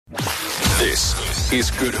This is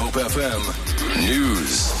Good Hope FM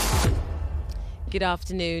News. Good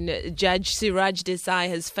afternoon. Judge Siraj Desai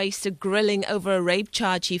has faced a grilling over a rape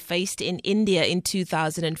charge he faced in India in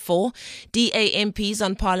 2004. DA MPs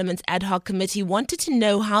on Parliament's ad hoc committee wanted to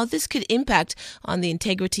know how this could impact on the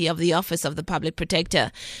integrity of the Office of the Public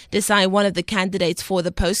Protector. Desai, one of the candidates for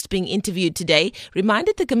the post being interviewed today,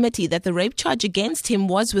 reminded the committee that the rape charge against him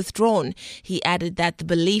was withdrawn. He added that the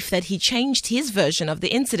belief that he changed his version of the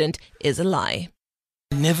incident is a lie.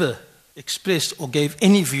 I never expressed or gave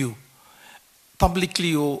any view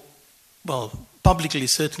publicly publicly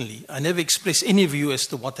certainly. I never expressed any view as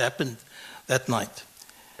to what happened that night.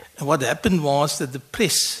 And what happened was that the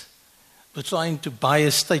press were trying to buy a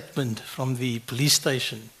statement from the police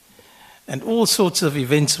station. And all sorts of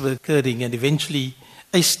events were occurring, and eventually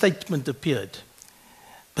a statement appeared.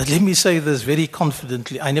 But let me say this very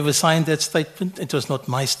confidently. I never signed that statement. It was not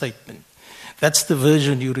my statement. That's the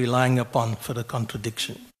version you're relying upon for a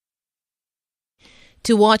contradiction.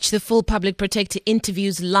 To watch the full Public Protector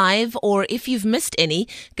interviews live, or if you've missed any,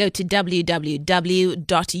 go to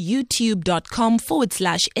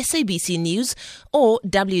www.youtube.com/SABC News or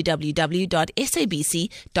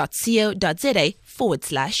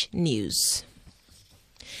www.sabc.co.za/news.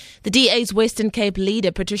 The DA's Western Cape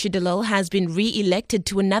leader, Patricia de Lille, has been re-elected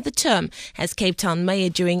to another term as Cape Town mayor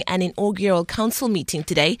during an inaugural council meeting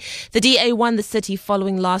today. The DA won the city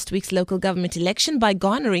following last week's local government election by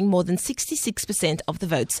garnering more than 66% of the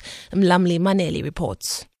votes. Mlamli Maneli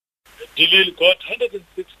reports. De Lille got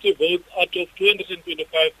 160 votes out of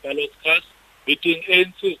 225 ballots cast, beating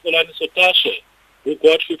ANC's Olani Sotashe, who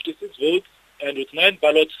got 56 votes and with 9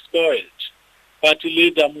 ballots spoiled. Party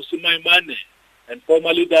leader Musima Imane and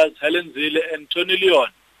former leaders Helen Zille and Tony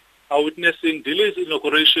Leon are witnessing De Lille's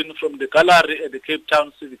inauguration from the gallery at the Cape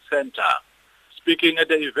Town Civic Centre. Speaking at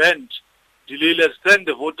the event, De Lille has thanked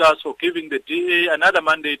the voters for giving the DA another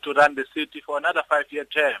mandate to run the city for another 5-year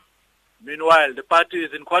term. Meanwhile, the party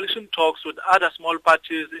is in coalition talks with other small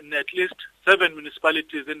parties in at least 7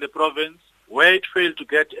 municipalities in the province, where it failed to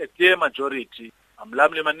get a clear majority. I'm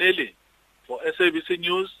Lamli Maneli for SABC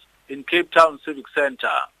News in Cape Town Civic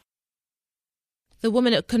Centre. The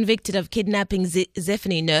woman convicted of kidnapping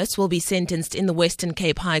Zephany Nurse will be sentenced in the Western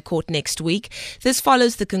Cape High Court next week. This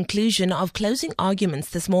follows the conclusion of closing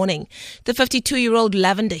arguments this morning. The 52-year-old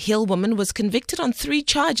Lavender Hill woman was convicted on 3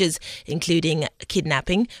 charges, including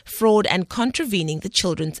kidnapping, fraud and contravening the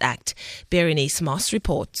Children's Act. Berenice Moss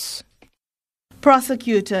reports.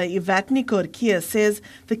 Prosecutor Ivatni Korkia says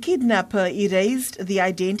the kidnapper erased the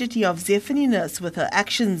identity of Zephany Nurse with her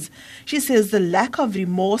actions. She says the lack of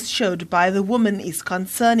remorse showed by the woman is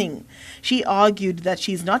concerning. She argued that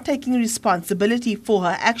she is not taking responsibility for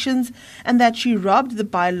her actions and that she robbed the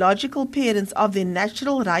biological parents of their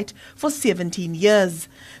natural right for 17 years.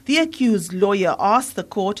 The accused lawyer asked the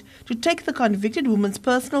court to take the convicted woman's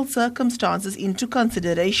personal circumstances into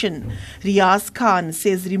consideration. Riaz Khan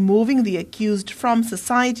says removing the accused from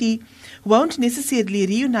society won't necessarily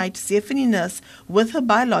reunite Zephany Nurse with her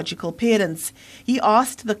biological parents. He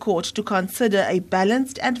asked the court to consider a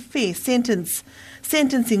balanced and fair sentence.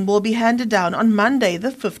 Sentencing will be handed down on Monday,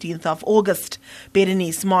 the 15th of August.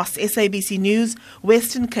 Berenice Moss, SABC News,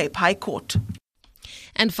 Western Cape High Court.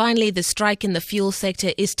 And finally, the strike in the fuel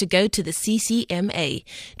sector is to go to the CCMA.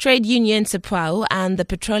 Trade union SAPAO and the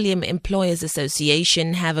Petroleum Employers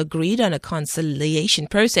Association have agreed on a conciliation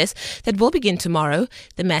process that will begin tomorrow.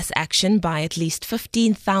 The mass action by at least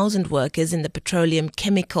 15,000 workers in the petroleum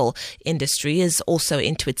chemical industry is also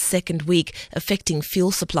into its second week, affecting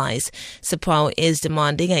fuel supplies. SAPAO is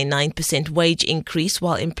demanding a 9% wage increase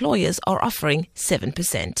while employers are offering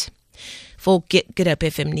 7%. For Good Hope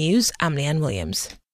FM News, I'm Leanne Williams.